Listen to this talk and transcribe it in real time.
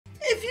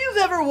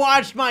ever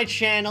watched my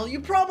channel, you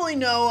probably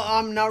know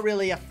I'm not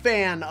really a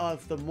fan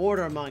of the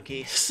Mortar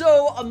Monkey.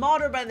 So, a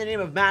modder by the name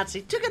of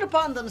Mattcy took it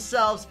upon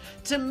themselves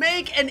to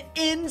make an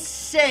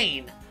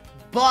insane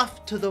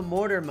buff to the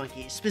Mortar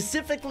Monkey,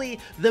 specifically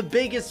the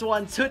biggest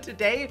one. So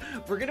today,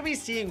 we're going to be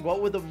seeing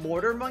what would the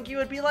Mortar Monkey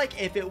would be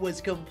like if it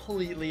was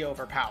completely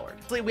overpowered.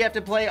 We have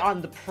to play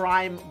on the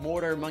prime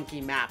Mortar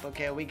Monkey map,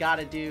 okay? We got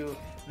to do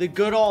the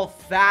good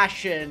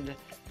old-fashioned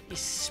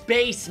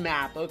space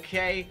map,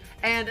 okay?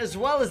 And as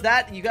well as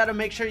that, you got to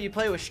make sure you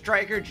play with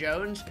Striker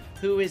Jones,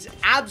 who is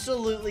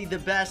absolutely the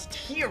best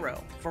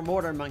hero for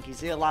Mortar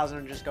Monkeys. He allows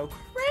them to just go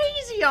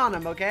crazy on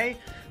them, okay?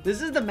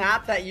 This is the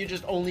map that you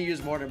just only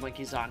use Mortar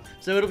Monkeys on,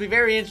 so it'll be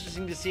very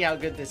interesting to see how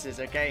good this is,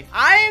 okay?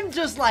 I am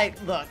just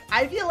like, look,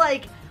 I feel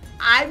like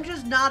I'm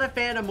just not a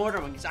fan of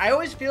Mortar Monkeys. I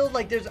always feel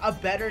like there's a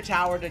better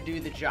tower to do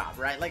the job,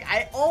 right? Like,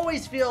 I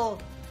always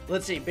feel,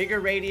 let's see, bigger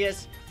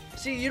radius.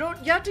 See, you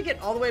have to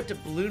get all the way up to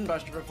Bloon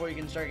Buster before you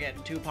can start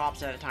getting 2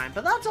 pops at a time,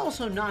 but that's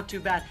also not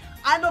too bad.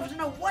 I'd love to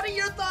know, what are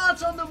your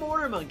thoughts on the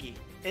Mortar Monkey?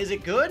 Is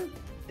it good?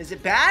 Is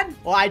it bad?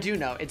 Well, I do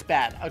know it's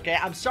bad, okay?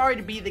 I'm sorry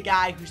to be the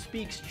guy who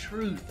speaks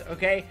truth,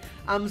 okay?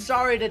 I'm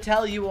sorry to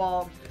tell you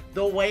all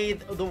the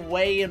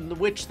way in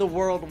which the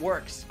world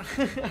works.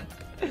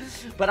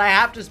 But I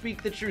have to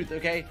speak the truth,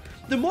 okay?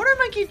 The Mortar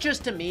Monkey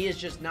just, to me, is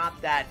just not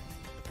that...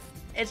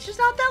 It's just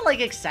not that, like,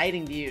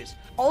 exciting to use.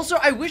 Also,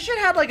 I wish it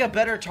had, like, a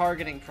better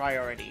targeting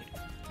priority.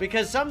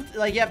 Because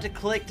you have to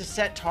click to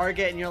set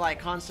target and you're, like,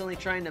 constantly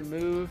trying to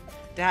move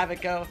to have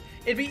it go.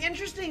 It'd be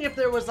interesting if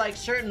there was, like,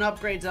 certain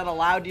upgrades that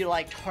allowed you to,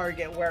 like,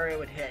 target where it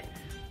would hit.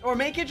 Or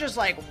make it just,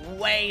 like,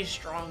 way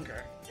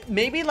stronger.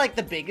 Maybe, like,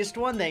 the biggest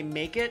one, they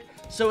make it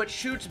so it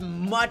shoots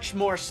much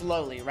more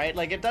slowly, right?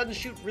 Like, it doesn't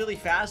shoot really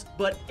fast,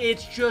 but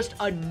it's just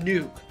a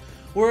nuke.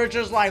 Where it's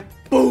just, like,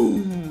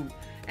 boom!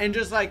 And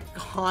just like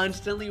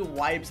constantly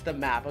wipes the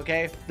map,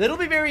 okay? That'll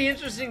be very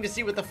interesting to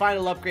see what the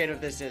final upgrade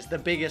of this is, the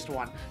biggest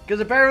one.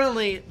 Because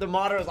apparently the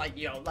modder was like,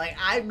 yo, like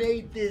I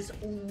made this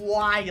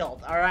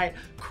wild, all right?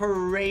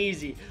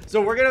 Crazy.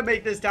 So we're gonna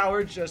make this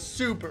tower just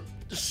super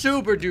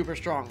duper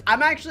strong.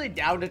 I'm actually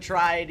down to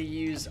try to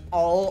use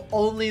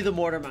only the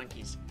Mortar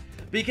Monkeys,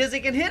 because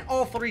it can hit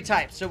all 3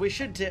 types, so I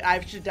should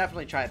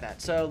definitely try that.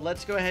 So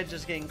let's go ahead and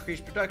just get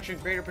increased production,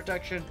 greater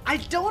production. I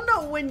don't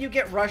know when you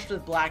get rushed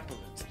with black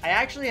balloons. I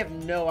actually have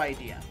no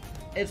idea.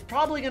 It's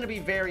probably going to be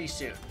very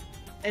soon.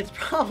 It's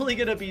probably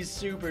going to be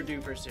super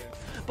duper soon.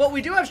 But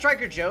we do have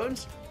Striker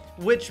Jones,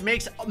 which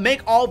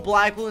make all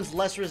black balloons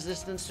less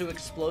resistance to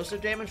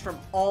explosive damage from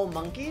all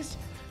monkeys.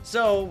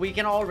 So we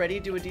can already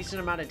do a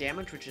decent amount of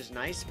damage, which is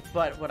nice.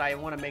 But what I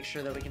want to make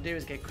sure that we can do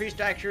is get increased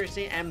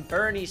accuracy and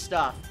Bernie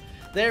stuff.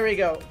 There we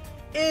go.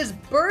 Is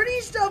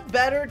Bernie stuff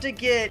better to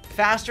get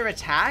faster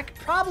attack?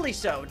 Probably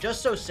so,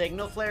 just so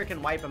Signal Flare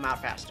can wipe them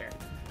out faster,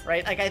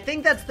 right? Like, I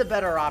think that's the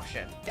better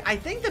option. I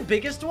think the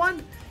biggest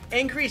one,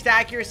 increased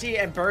accuracy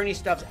and Bernie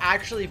stuff's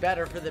actually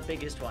better for the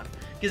biggest one.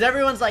 Because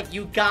everyone's like,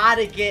 you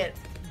gotta get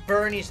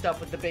Bernie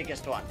stuff with the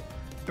biggest one.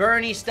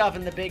 Bernie stuff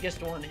in the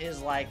biggest one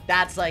is like,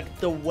 that's like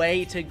the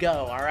way to go,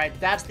 all right?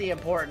 That's the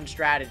important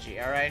strategy,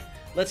 all right?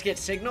 Let's get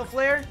Signal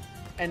Flare.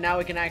 And now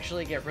we can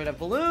actually get rid of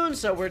balloons,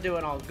 so we're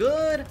doing all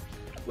good.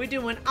 We're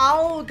doing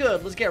all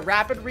good. Let's get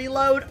rapid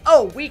reload.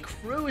 Oh, we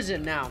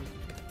cruising now.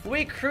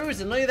 We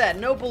cruising. Look at that.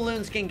 No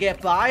balloons can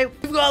get by.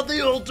 We've got the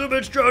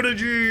ultimate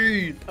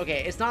strategy.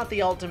 Okay, it's not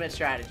the ultimate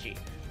strategy.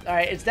 All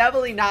right, it's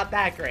definitely not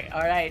that great,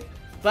 all right?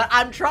 But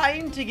I'm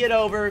trying to get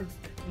over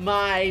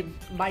my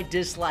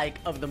dislike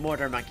of the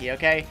Mortar Monkey,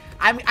 okay?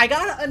 I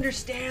gotta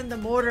understand the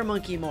Mortar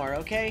Monkey more,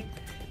 okay?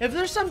 If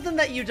there's something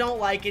that you don't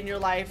like in your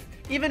life,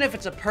 even if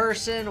it's a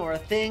person or a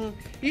thing,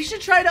 you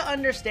should try to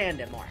understand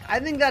it more. I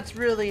think that's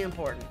really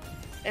important.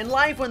 In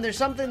life, when there's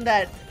something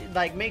that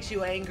like makes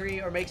you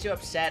angry or makes you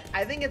upset,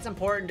 I think it's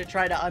important to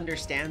try to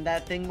understand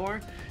that thing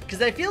more.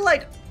 Because I feel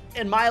like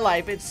in my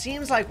life, it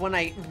seems like when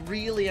I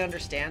really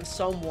understand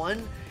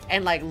someone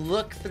and like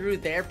look through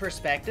their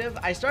perspective,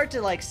 I start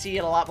to like see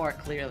it a lot more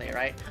clearly,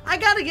 right? I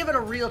gotta give it a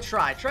real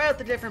try out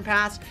the different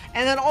paths,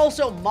 and then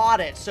also mod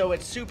it so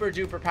it's super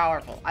duper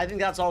powerful. I think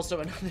that's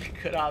also another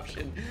good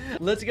option.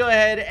 Let's go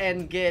ahead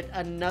and get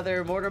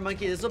another Mortar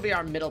Monkey. This will be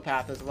our middle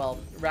path as well,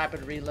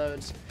 rapid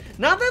reloads.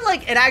 Not that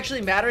like it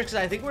actually matters, because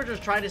I think we're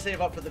just trying to save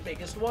up for the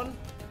biggest one,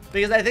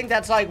 because I think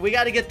that's like, we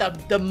gotta get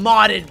the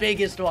modded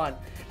biggest one.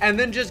 And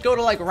then just go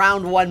to like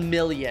round 1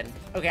 million.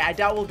 Okay, I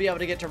doubt we'll be able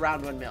to get to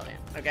round 1 million.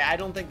 Okay, I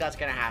don't think that's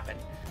gonna happen.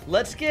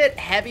 Let's get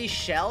heavy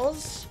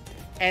shells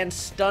and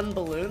stun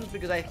balloons,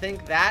 because I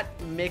think that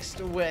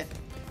mixed with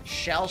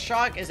shell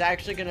shock is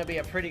actually gonna be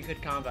a pretty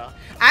good combo.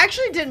 I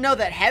actually didn't know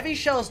that heavy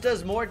shells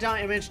does more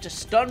damage to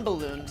stun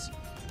balloons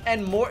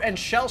and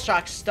shell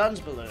shock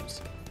stuns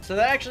balloons. So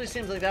that actually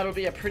seems like that'll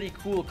be a pretty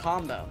cool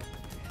combo.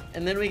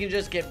 And then we can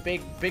just get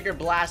bigger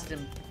blast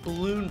and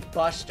Bloon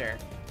Buster.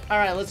 All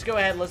right, let's go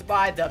ahead. Let's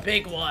buy the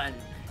big one.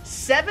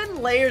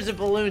 7 layers of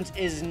balloons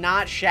is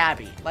not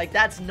shabby. Like,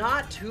 that's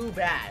not too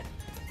bad.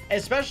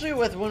 Especially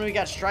with when we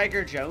got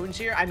Striker Jones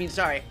here. I mean,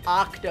 sorry,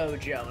 Octo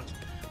Jones.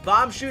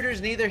 Bomb shooters,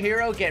 neither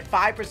hero, get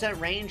 5%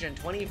 range and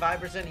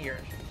 25%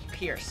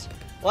 pierce.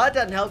 Well, that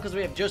doesn't help because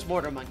we have just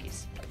mortar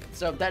monkeys.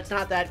 So that's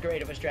not that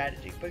great of a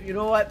strategy. But you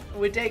know what?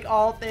 We take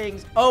all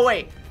things. Oh,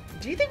 wait.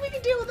 Do you think we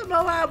can deal with a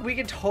Moab? We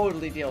can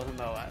totally deal with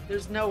a Moab.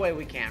 There's no way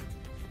we can.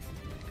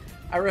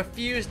 I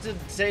refuse to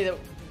say that.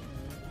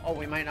 Oh,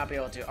 we might not be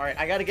able to. All right,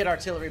 I got to get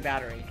artillery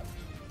battery.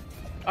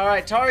 All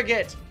right,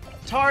 target.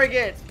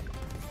 Target.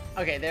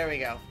 Okay, there we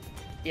go.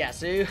 Yeah,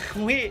 so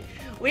we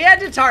had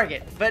to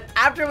target, but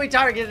after we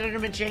targeted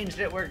them and changed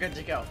it, we're good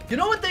to go. You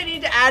know what they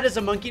need to add as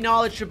a monkey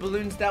knowledge to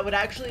balloons that would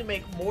actually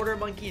make mortar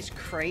monkeys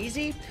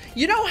crazy?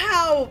 You know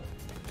how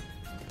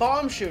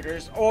bomb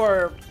shooters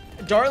or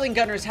darling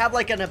gunners have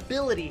like an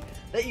ability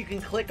that you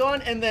can click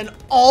on and then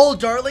all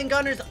darling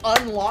gunners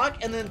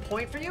unlock and then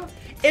point for you?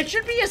 It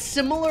should be a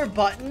similar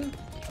button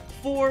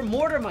for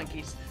mortar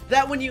monkeys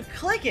that when you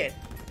click it,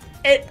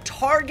 it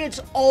targets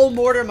all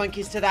mortar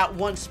monkeys to that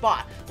one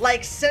spot,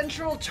 like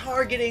central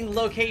targeting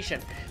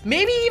location.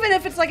 Maybe even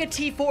if it's like a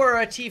T4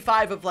 or a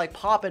T5 of like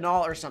pop and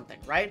all or something,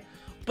 right?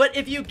 But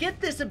if you get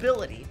this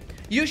ability,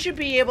 you should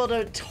be able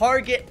to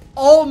target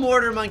all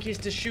mortar monkeys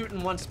to shoot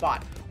in one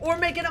spot. Or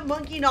make it a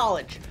monkey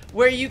knowledge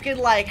where you can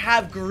like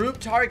have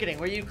group targeting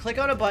where you click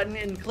on a button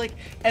and click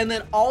and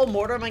then all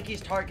mortar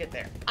monkeys target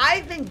there.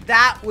 I think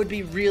that would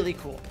be really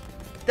cool.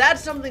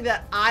 That's something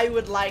that I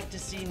would like to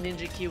see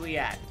Ninja Kiwi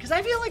add, because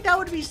I feel like that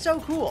would be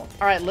so cool.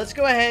 All right, let's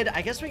go ahead.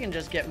 I guess we can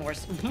just get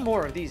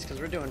more of these because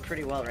we're doing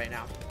pretty well right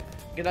now.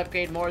 We can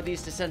upgrade more of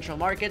these to central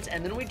markets,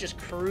 and then we just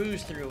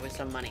cruise through with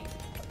some money.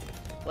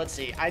 Let's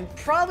see. I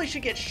probably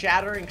should get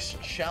shattering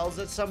shells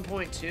at some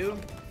point too.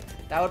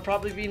 That would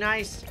probably be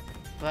nice,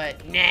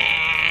 but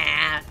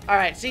nah. All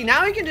right, see,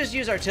 now we can just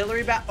use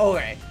artillery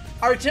okay.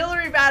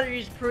 Artillery battery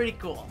is pretty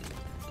cool.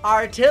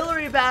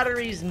 Artillery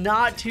battery's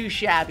not too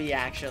shabby,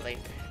 actually.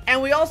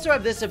 And we also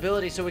have this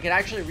ability so we can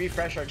actually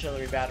refresh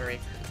artillery battery.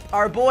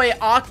 Our boy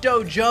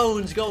Octo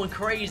Jones going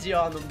crazy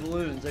on the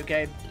balloons,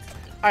 okay?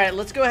 All right,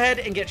 let's go ahead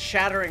and get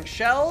shattering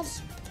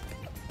shells.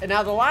 And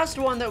now the last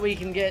one that we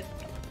can get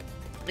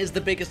is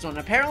the biggest one.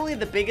 Apparently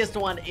the biggest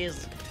one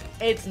is,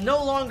 it's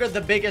no longer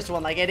the biggest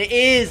one. Like, it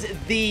is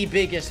the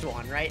biggest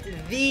one, right?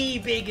 The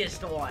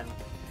biggest one.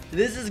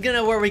 This is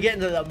where we get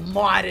into the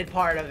modded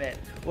part of it,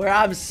 where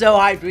I'm so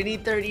hyped. We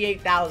need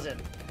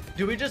 38,000.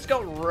 Do we just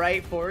go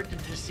right forward to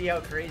just see how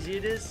crazy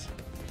it is?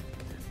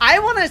 I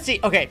want to see.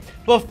 Okay,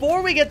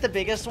 before we get the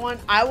biggest one,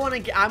 I'm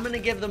gonna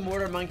give the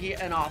mortar monkey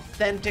an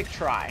authentic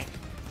try,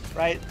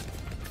 right?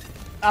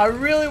 I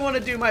really want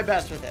to do my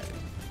best with it.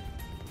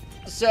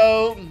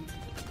 So,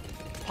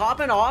 pop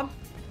and off.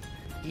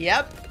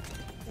 Yep.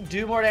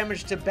 Do more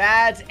damage to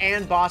bads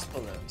and boss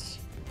balloons.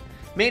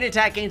 Main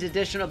attack gains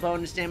additional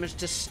bonus damage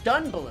to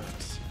stun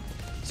balloons.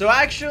 So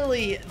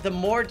actually,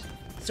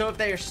 so if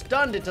they are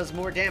stunned, it does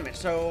more damage.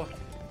 So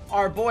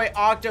our boy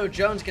Octo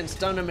Jones can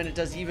stun them and it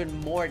does even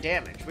more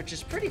damage, which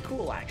is pretty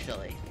cool,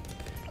 actually.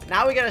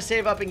 Now we gotta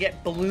save up and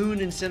get balloon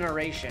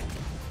incineration.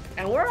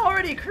 And we're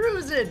already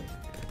cruising.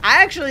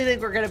 I actually think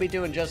we're gonna be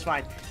doing just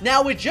fine.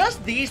 Now with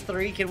just these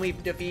three, can we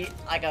defeat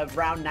like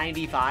around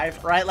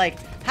 95, right? Like,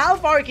 how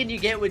far can you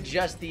get with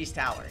just these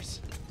towers?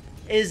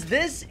 Is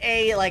this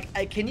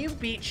can you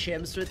beat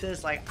chimps with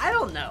this? Like, I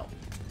don't know.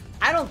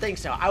 I don't think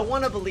so. I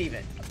want to believe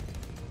it.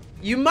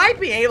 You might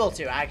be able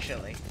to,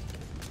 actually.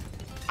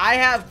 I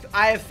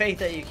have faith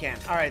that you can.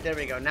 All right, there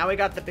we go. Now we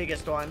got the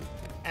biggest one,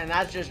 and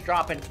that's just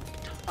dropping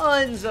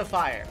tons of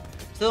fire.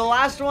 So the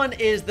last one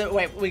is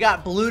we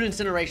got balloon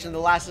incineration. The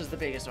last is the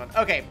biggest one.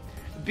 Okay,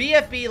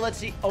 BFB, let's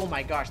see. Oh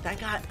my gosh, that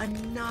got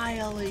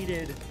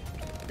annihilated.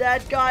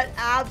 That got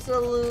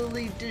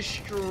absolutely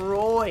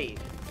destroyed.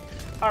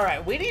 All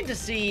right, we need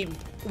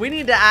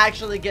to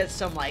actually get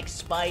some like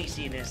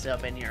spiciness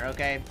up in here,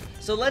 okay?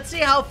 So let's see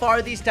how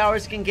far these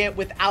towers can get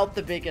without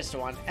the biggest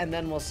one, and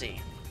then we'll see.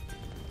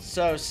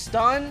 So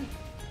stun,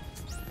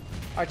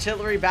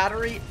 artillery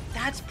battery,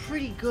 that's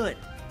pretty good.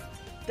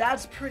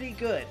 That's pretty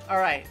good. All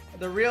right,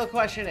 the real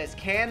question is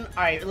all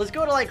right, let's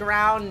go to like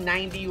round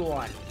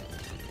 91.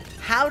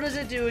 How does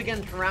it do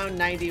against round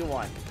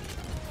 91?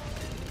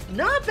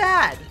 Not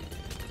bad.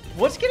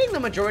 What's getting the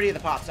majority of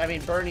the pops? I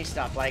mean, Bernie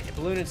stuff, like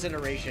balloon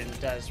incineration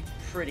does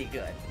pretty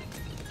good.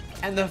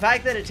 And the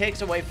fact that it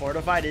takes away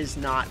fortified is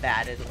not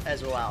bad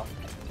as well.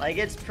 Like,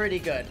 it's pretty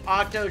good.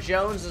 Octo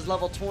Jones is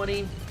level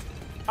 20.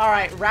 All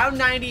right, round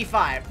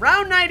 95.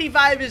 Round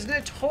 95 is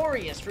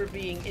notorious for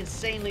being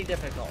insanely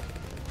difficult.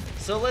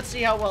 So let's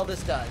see how well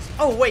this does.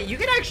 Oh, wait, you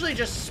can actually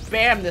just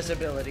spam this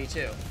ability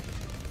too.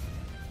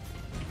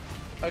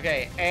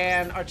 Okay,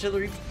 and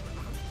artillery.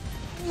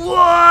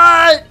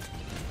 What?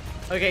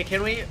 Okay,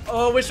 can we?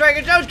 Oh, with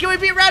Striker Jones, can we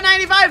beat round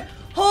 95?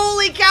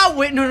 Holy cow!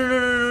 Wait,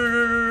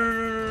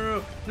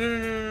 no.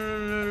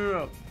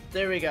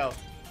 There we go.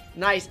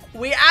 Nice.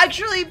 We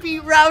actually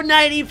beat round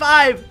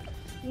 95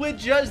 with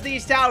just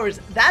these towers.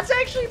 That's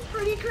actually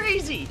pretty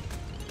crazy.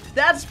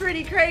 That's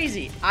pretty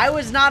crazy. I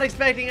was not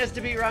expecting us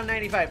to beat round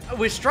 95.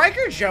 With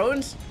Striker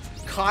Jones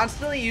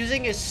constantly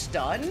using his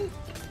stun,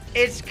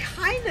 it's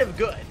kind of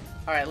good.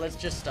 All right, let's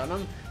just stun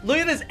them. Look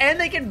at this, and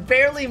they can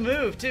barely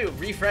move too.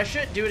 Refresh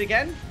it, do it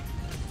again.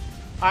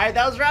 All right,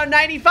 that was round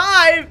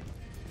 95.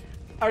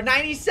 Or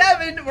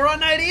 97. We're on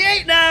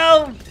 98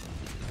 now.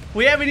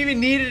 We haven't even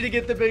needed to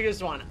get the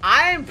biggest one.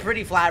 I am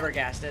pretty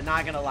flabbergasted,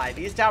 not gonna lie.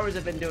 These towers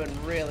have been doing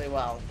really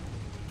well.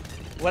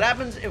 What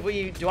happens if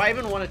we... Do I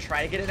even want to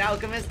try to get an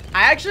alchemist?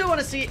 I actually want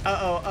to see...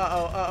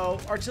 Uh-oh.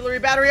 Artillery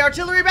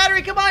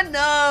battery, come on!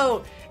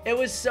 No! It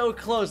was so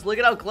close. Look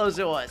at how close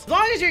it was. As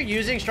long as you're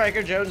using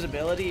Striker Jones'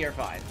 ability, you're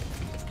fine.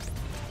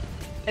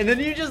 And then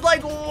you just,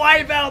 like,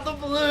 wipe out the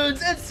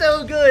balloons. It's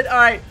so good. All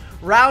right,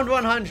 round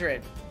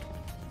 100.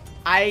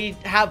 I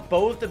have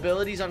both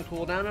abilities on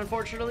cooldown,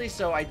 unfortunately,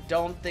 so I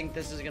don't think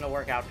this is going to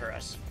work out for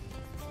us.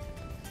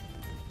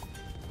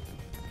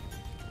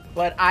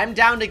 But I'm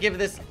down to give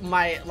this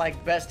my,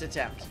 like, best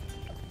attempt.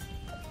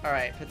 All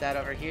right, put that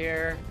over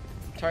here.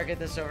 Target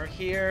this over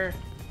here.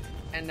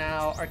 And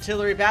now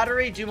artillery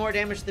battery. Do more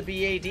damage to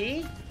the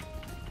BAD.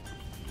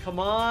 Come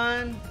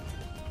on.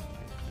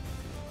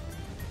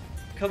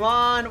 Come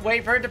on.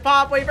 Wait for it to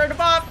pop. Wait for it to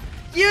pop.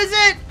 Use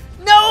it.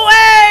 No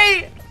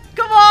way.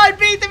 Come on.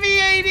 Beat the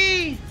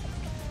BAD.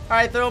 All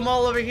right, throw them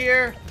all over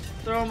here.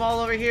 Throw them all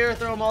over here.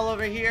 Throw them all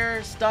over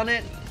here. Stun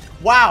it.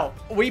 Wow,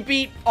 we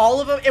beat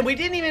all of them, and we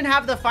didn't even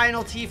have the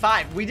final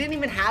T5. We didn't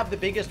even have the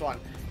biggest one,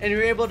 and we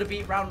were able to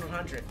beat round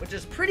 100, which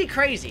is pretty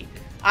crazy.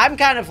 I'm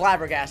kind of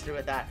flabbergasted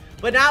with that.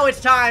 But now it's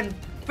time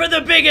for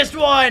the biggest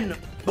one.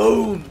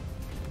 Boom.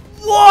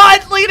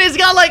 What? Look at it, it's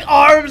got like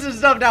arms and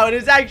stuff now. It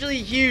is actually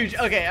huge.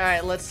 Okay, all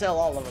right, let's sell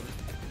all of them.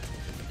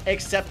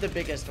 Except the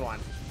biggest one.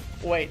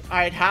 Wait, all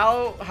right,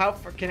 how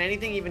can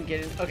anything even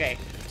get in? Okay,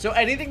 so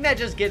anything that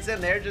just gets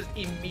in there just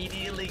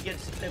immediately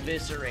gets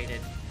eviscerated.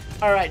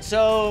 All right,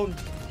 so,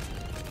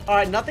 all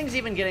right, nothing's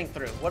even getting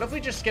through. What if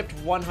we just skipped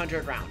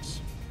 100 rounds?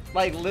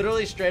 Like,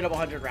 literally straight up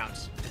 100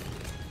 rounds.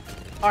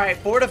 All right,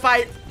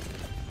 fortified.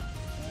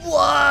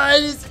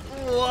 What?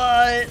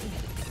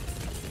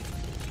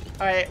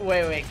 All right,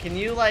 wait. Can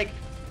you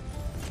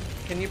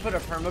put a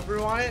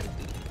perma-brew on it?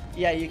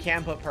 Yeah, you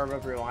can put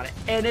perma-brew on it.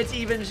 And it's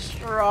even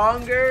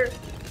stronger?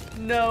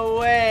 No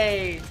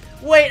way.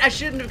 Wait, I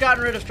shouldn't have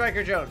gotten rid of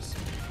Striker Jones.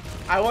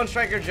 I want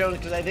Striker Jones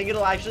because I think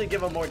it'll actually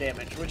give him more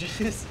damage, which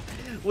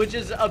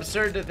is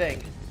absurd to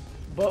think.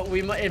 But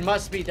it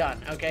must be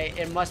done, okay?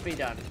 It must be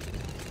done.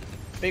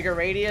 Bigger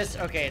radius.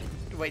 Okay,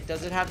 wait,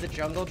 does it have the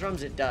jungle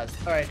drums? It does.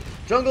 All right,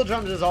 jungle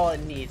drums is all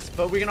it needs.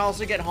 But we can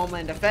also get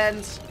Homeland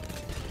Defense.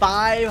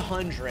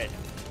 500.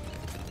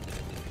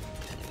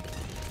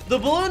 The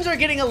balloons are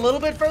getting a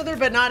little bit further,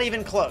 but not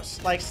even close.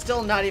 Like,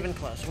 still not even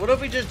close. What if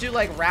we just do,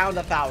 like, round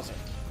 1,000?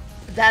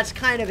 That's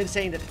kind of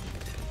insane to...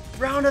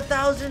 Round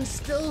 1,000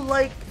 still,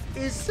 like,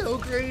 is so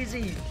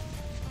crazy.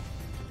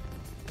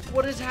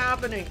 What is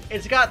happening?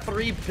 It's got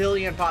 3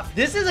 billion pop.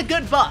 This is a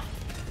good buff.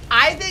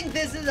 I think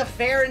this is a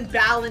fair and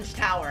balanced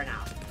tower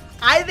now.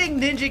 I think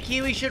Ninja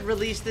Kiwi should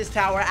release this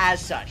tower as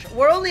such.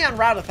 We're only on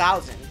round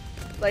 1,000.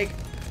 Like,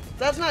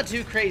 that's not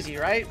too crazy,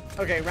 right?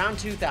 Okay, round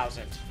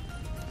 2,000.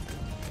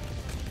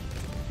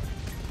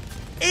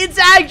 It's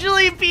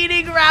actually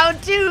beating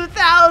round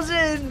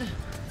 2,000.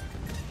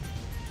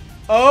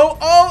 Oh!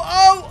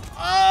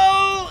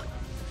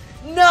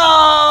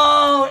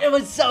 No! It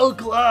was so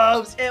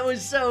close. It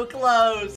was so close.